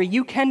adultery,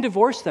 you can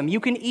divorce them. You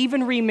can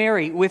even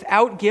remarry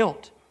without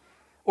guilt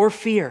or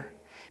fear,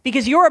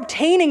 because your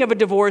obtaining of a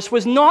divorce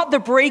was not the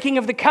breaking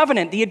of the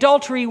covenant. The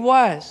adultery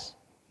was.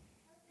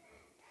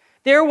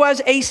 There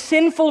was a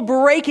sinful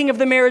breaking of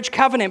the marriage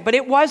covenant, but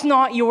it was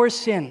not your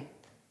sin.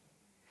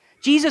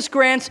 Jesus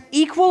grants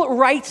equal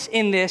rights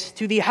in this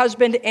to the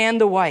husband and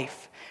the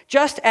wife.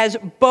 Just as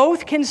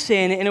both can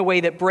sin in a way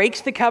that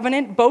breaks the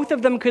covenant, both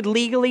of them could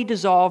legally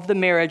dissolve the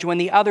marriage when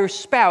the other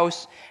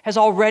spouse has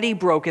already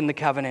broken the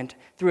covenant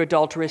through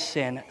adulterous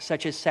sin,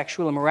 such as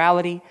sexual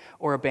immorality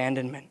or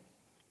abandonment.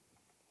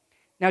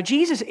 Now,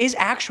 Jesus is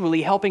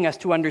actually helping us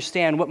to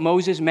understand what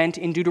Moses meant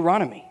in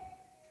Deuteronomy.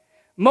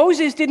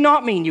 Moses did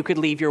not mean you could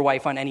leave your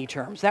wife on any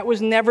terms. That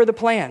was never the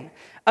plan.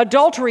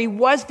 Adultery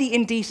was the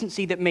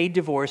indecency that made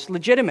divorce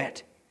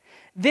legitimate.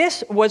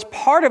 This was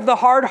part of the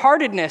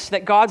hard-heartedness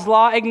that God's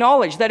law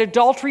acknowledged, that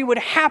adultery would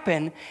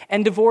happen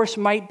and divorce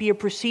might be a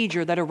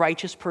procedure that a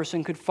righteous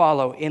person could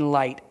follow in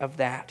light of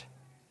that.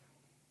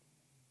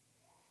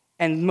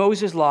 And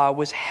Moses' law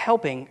was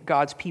helping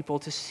God's people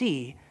to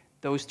see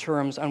those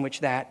terms on which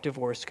that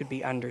divorce could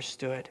be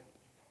understood.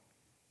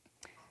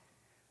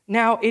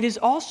 Now, it is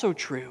also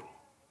true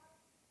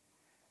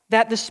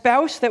that the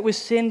spouse that was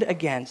sinned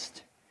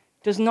against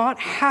does not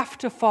have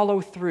to follow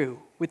through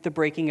with the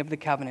breaking of the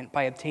covenant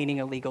by obtaining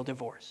a legal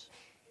divorce.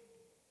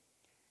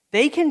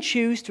 They can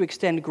choose to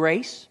extend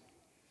grace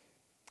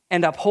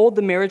and uphold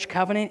the marriage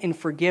covenant in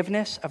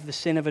forgiveness of the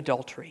sin of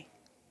adultery.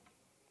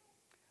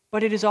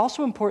 But it is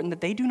also important that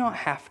they do not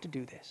have to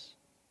do this.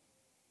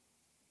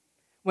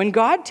 When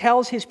God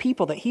tells his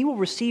people that he will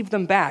receive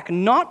them back,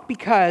 not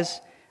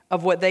because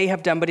of what they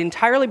have done, but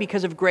entirely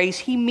because of grace,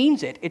 he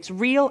means it. It's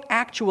real,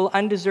 actual,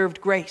 undeserved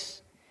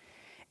grace.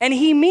 And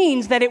he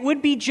means that it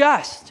would be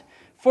just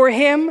for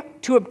him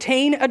to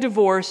obtain a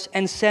divorce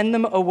and send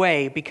them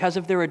away because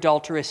of their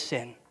adulterous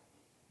sin.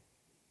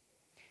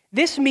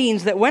 This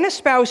means that when a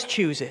spouse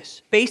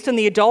chooses, based on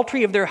the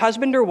adultery of their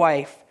husband or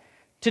wife,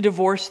 to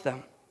divorce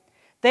them,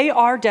 they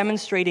are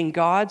demonstrating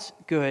God's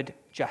good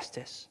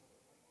justice.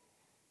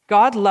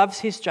 God loves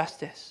his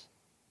justice.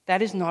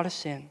 That is not a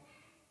sin.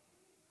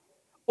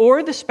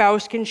 Or the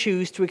spouse can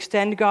choose to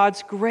extend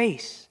God's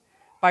grace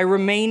by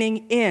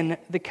remaining in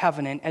the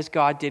covenant as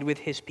God did with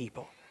his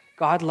people.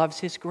 God loves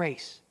his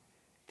grace.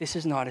 This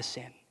is not a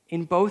sin.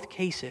 In both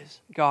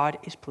cases, God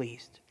is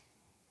pleased.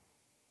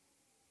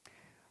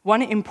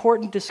 One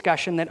important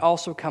discussion that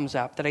also comes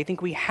up that I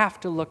think we have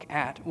to look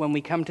at when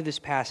we come to this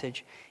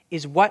passage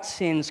is what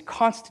sins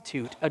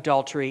constitute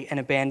adultery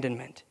and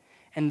abandonment,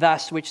 and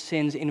thus which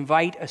sins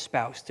invite a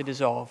spouse to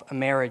dissolve a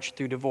marriage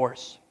through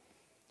divorce.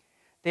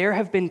 There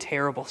have been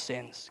terrible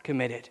sins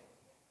committed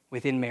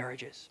within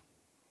marriages.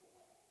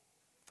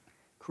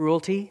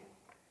 Cruelty,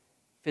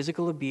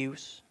 physical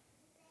abuse,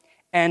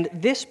 and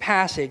this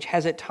passage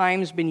has at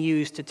times been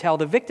used to tell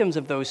the victims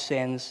of those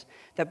sins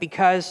that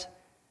because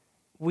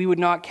we would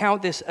not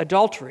count this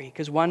adultery,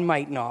 because one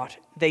might not,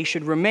 they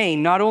should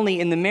remain not only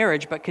in the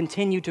marriage, but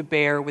continue to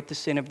bear with the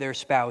sin of their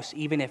spouse,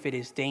 even if it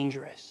is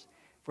dangerous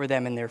for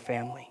them and their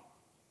family.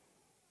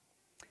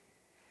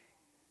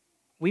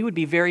 We would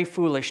be very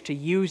foolish to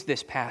use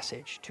this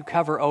passage to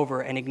cover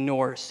over and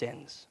ignore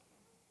sins.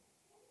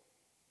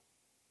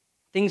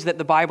 Things that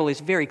the Bible is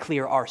very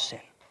clear are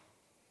sin.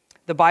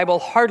 The Bible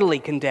heartily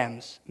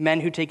condemns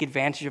men who take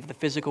advantage of the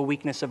physical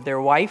weakness of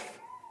their wife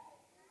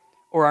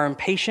or are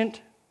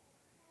impatient.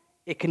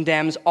 It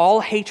condemns all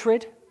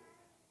hatred,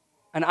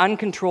 an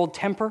uncontrolled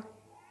temper,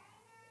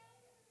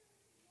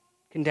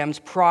 condemns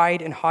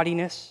pride and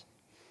haughtiness.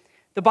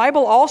 The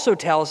Bible also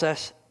tells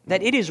us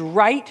that it is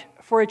right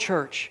for a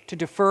church to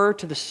defer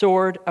to the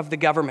sword of the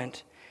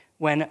government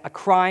when a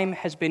crime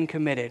has been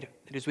committed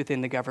that is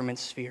within the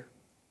government's sphere.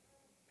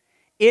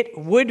 It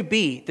would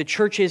be the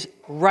church's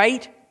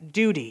right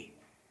duty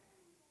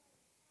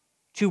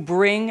to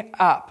bring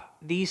up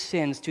these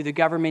sins to the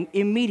government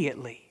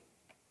immediately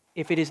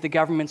if it is the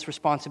government's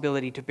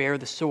responsibility to bear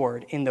the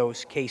sword in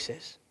those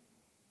cases.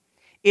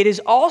 It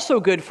is also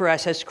good for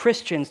us as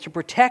Christians to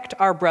protect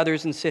our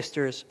brothers and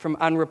sisters from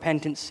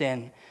unrepentant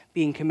sin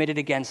being committed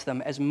against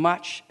them as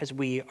much as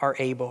we are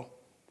able.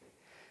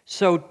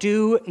 So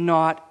do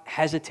not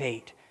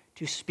hesitate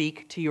to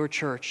speak to your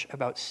church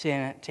about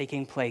sin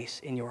taking place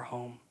in your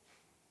home.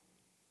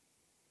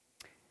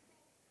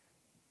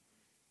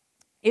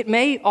 It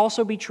may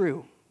also be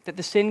true that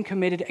the sin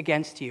committed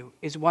against you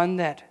is one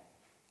that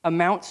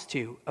amounts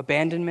to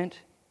abandonment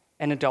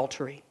and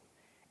adultery,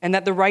 and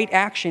that the right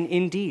action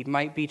indeed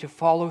might be to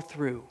follow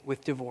through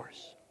with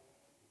divorce.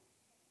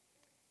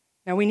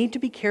 Now, we need to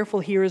be careful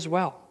here as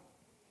well,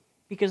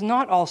 because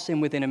not all sin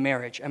within a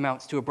marriage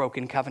amounts to a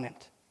broken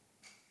covenant.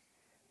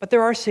 But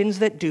there are sins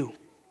that do.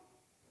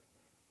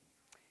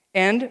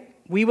 And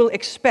we will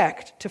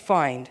expect to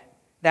find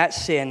that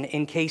sin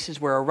in cases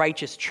where a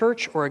righteous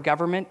church or a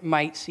government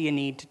might see a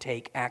need to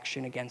take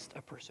action against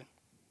a person.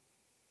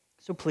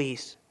 So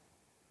please,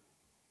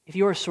 if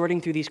you are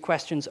sorting through these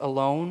questions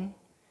alone,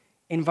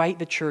 invite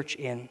the church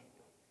in.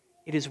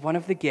 It is one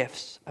of the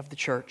gifts of the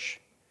church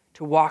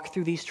to walk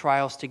through these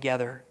trials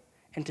together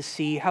and to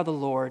see how the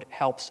Lord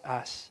helps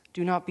us.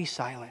 Do not be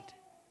silent.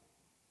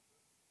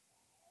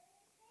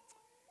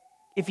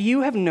 If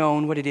you have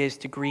known what it is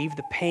to grieve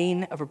the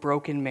pain of a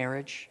broken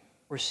marriage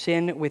or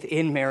sin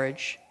within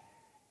marriage,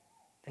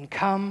 then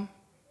come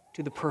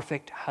to the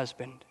perfect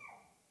husband.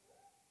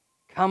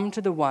 Come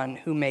to the one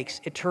who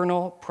makes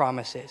eternal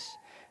promises.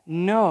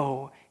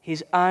 Know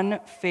his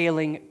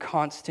unfailing,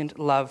 constant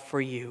love for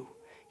you.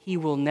 He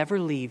will never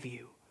leave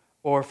you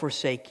or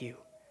forsake you.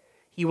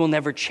 He will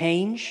never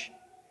change.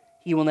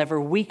 He will never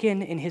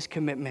weaken in his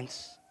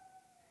commitments.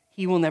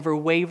 He will never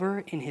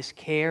waver in his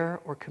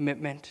care or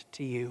commitment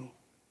to you.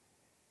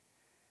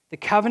 This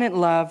covenant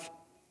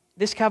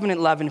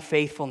love and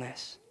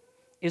faithfulness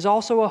is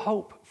also a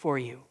hope for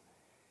you.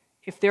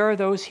 If there are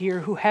those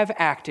here who have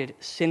acted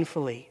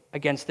sinfully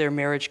against their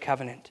marriage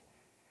covenant,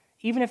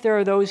 even if there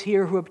are those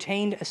here who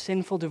obtained a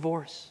sinful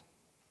divorce,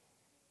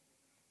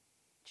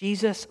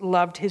 Jesus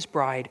loved his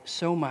bride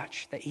so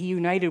much that he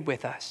united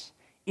with us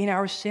in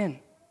our sin.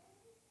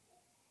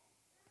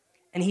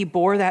 And he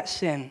bore that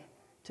sin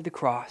to the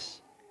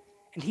cross,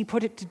 and he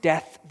put it to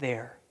death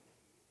there,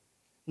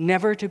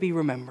 never to be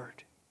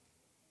remembered.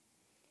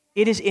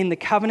 It is in the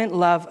covenant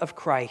love of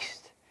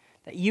Christ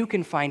that you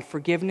can find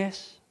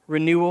forgiveness,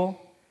 renewal,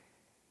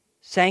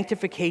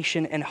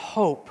 sanctification, and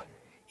hope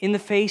in the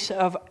face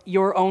of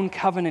your own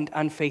covenant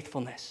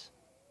unfaithfulness.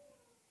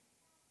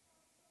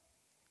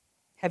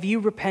 Have you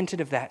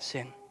repented of that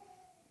sin?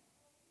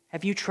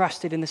 Have you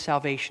trusted in the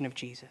salvation of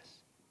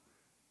Jesus?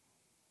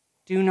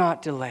 Do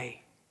not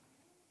delay.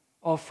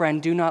 Oh,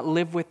 friend, do not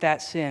live with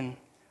that sin,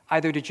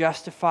 either to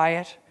justify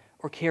it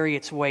or carry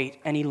its weight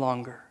any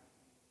longer.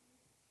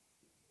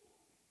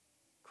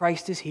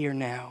 Christ is here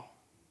now,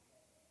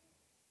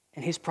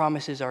 and his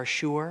promises are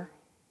sure,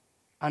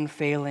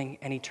 unfailing,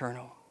 and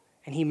eternal,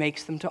 and he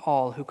makes them to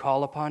all who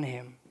call upon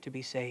him to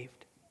be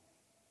saved.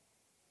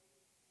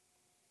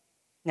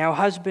 Now,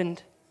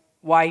 husband,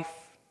 wife,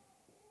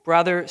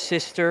 brother,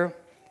 sister,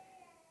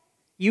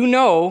 you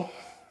know,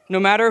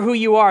 no matter who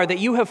you are, that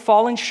you have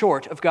fallen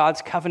short of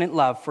God's covenant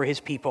love for his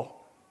people.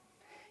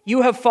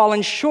 You have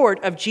fallen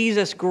short of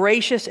Jesus'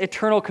 gracious,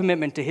 eternal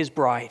commitment to his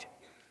bride.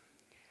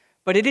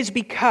 But it is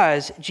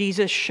because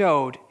Jesus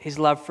showed his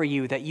love for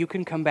you that you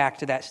can come back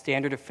to that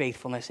standard of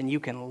faithfulness and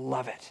you can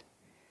love it.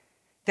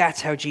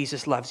 That's how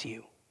Jesus loves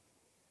you.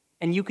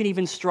 And you can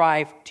even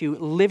strive to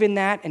live in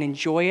that and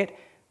enjoy it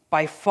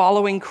by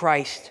following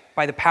Christ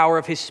by the power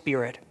of his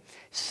Spirit.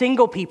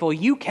 Single people,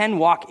 you can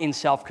walk in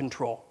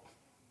self-control.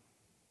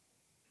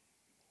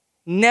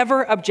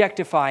 Never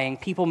objectifying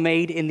people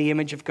made in the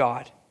image of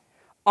God.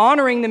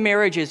 Honoring the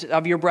marriages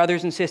of your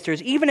brothers and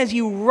sisters, even as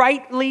you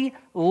rightly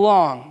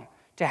long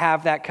to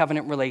have that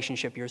covenant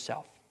relationship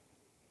yourself.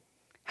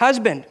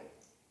 Husband,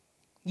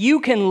 you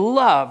can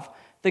love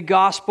the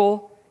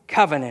gospel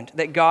covenant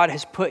that God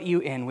has put you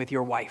in with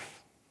your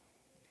wife.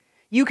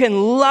 You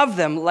can love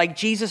them like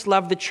Jesus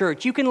loved the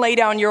church. You can lay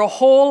down your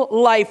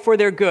whole life for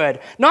their good.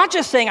 Not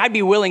just saying, I'd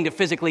be willing to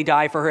physically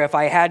die for her if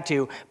I had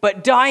to,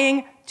 but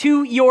dying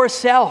to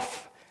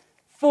yourself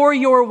for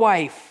your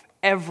wife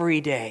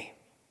every day.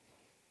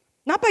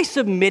 Not by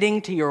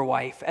submitting to your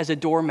wife as a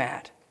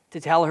doormat to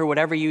tell her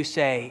whatever you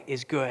say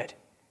is good.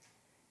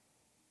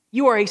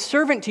 You are a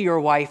servant to your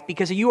wife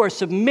because you are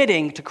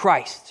submitting to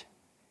Christ.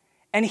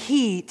 And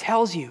he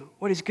tells you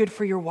what is good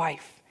for your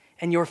wife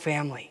and your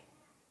family.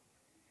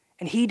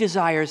 And he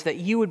desires that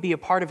you would be a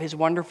part of his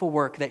wonderful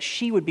work, that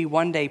she would be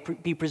one day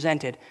be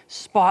presented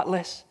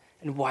spotless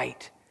and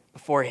white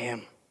before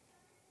him.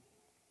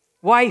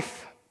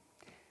 Wife,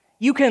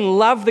 you can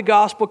love the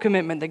gospel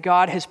commitment that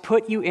God has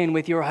put you in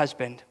with your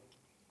husband.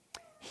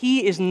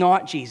 He is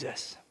not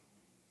Jesus.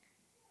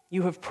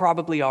 You have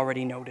probably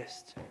already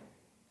noticed.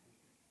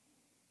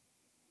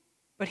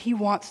 But he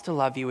wants to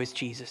love you as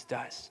Jesus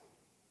does.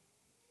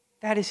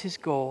 That is his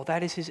goal.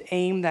 That is his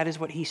aim. That is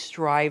what he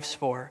strives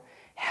for.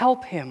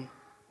 Help him.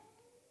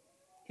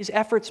 His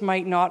efforts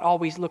might not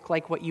always look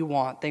like what you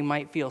want. They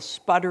might feel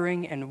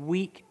sputtering and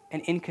weak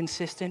and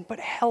inconsistent, but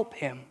help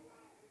him.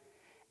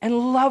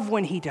 And love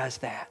when he does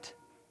that.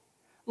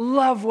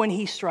 Love when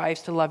he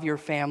strives to love your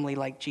family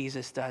like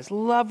Jesus does.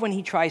 Love when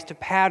he tries to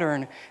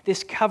pattern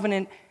this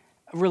covenant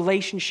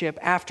relationship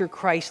after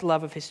Christ's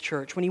love of his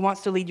church. When he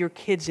wants to lead your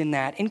kids in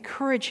that,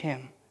 encourage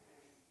him.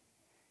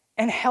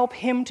 And help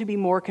him to be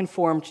more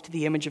conformed to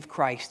the image of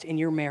Christ in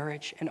your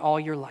marriage and all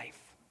your life.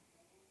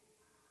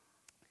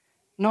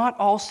 Not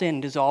all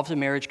sin dissolves a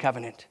marriage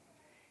covenant.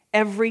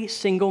 Every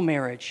single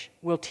marriage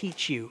will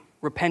teach you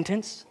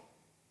repentance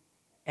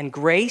and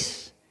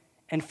grace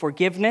and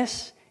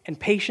forgiveness and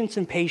patience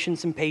and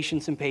patience and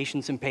patience and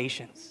patience and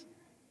patience.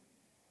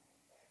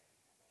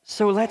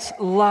 So let's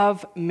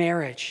love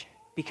marriage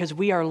because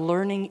we are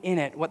learning in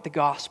it what the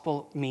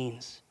gospel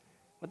means,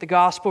 what the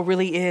gospel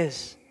really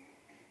is.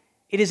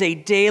 It is a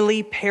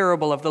daily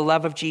parable of the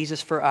love of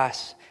Jesus for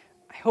us.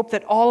 I hope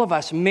that all of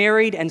us,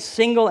 married and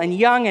single and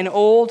young and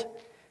old,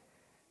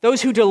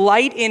 those who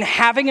delight in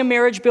having a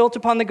marriage built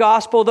upon the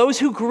gospel, those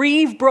who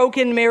grieve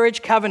broken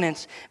marriage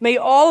covenants, may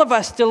all of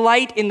us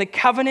delight in the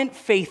covenant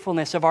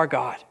faithfulness of our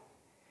God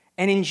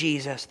and in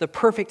Jesus, the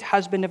perfect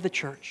husband of the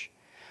church,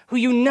 who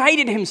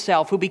united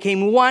himself, who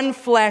became one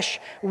flesh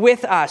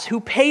with us, who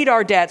paid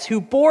our debts,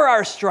 who bore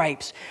our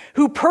stripes,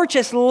 who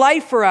purchased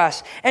life for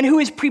us, and who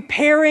is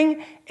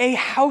preparing a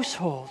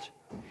household,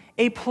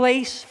 a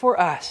place for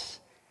us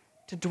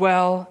to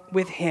dwell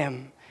with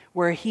him,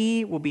 where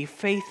he will be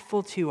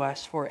faithful to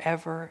us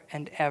forever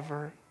and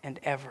ever and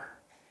ever,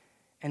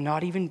 and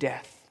not even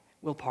death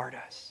will part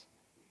us.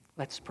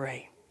 Let's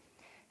pray.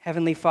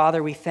 Heavenly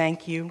Father, we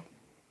thank you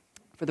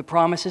for the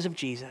promises of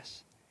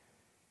Jesus.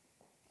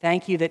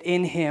 Thank you that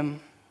in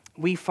him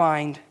we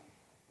find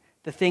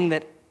the thing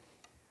that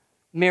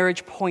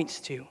marriage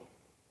points to.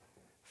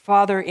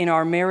 Father, in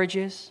our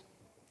marriages,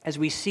 as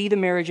we see the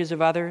marriages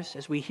of others,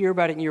 as we hear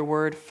about it in your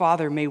word,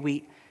 Father, may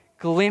we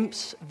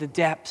glimpse the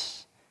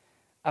depths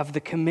of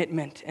the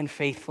commitment and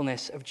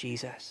faithfulness of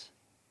Jesus.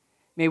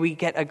 May we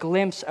get a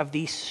glimpse of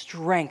the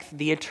strength,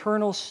 the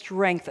eternal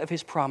strength of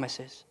his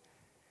promises,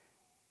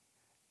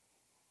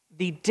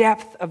 the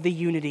depth of the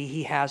unity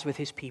he has with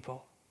his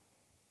people,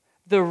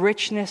 the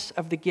richness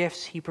of the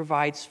gifts he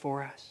provides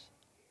for us,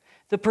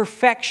 the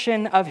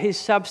perfection of his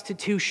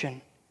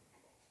substitution,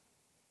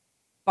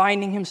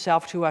 binding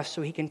himself to us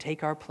so he can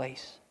take our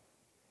place.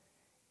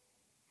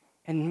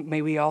 And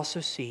may we also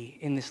see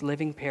in this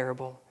living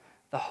parable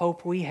the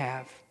hope we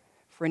have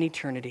for an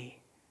eternity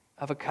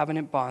of a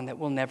covenant bond that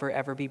will never,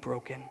 ever be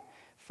broken.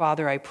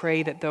 Father, I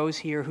pray that those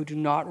here who do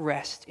not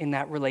rest in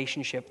that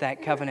relationship,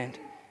 that covenant,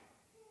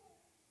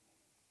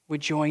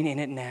 would join in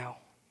it now,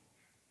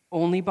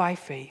 only by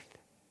faith,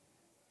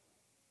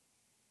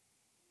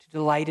 to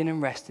delight in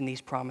and rest in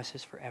these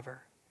promises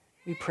forever.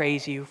 We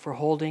praise you for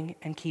holding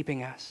and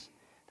keeping us,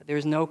 that there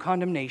is no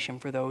condemnation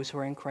for those who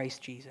are in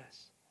Christ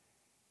Jesus,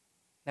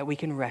 that we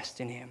can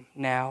rest in him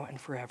now and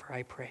forever,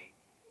 I pray.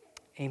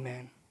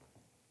 Amen.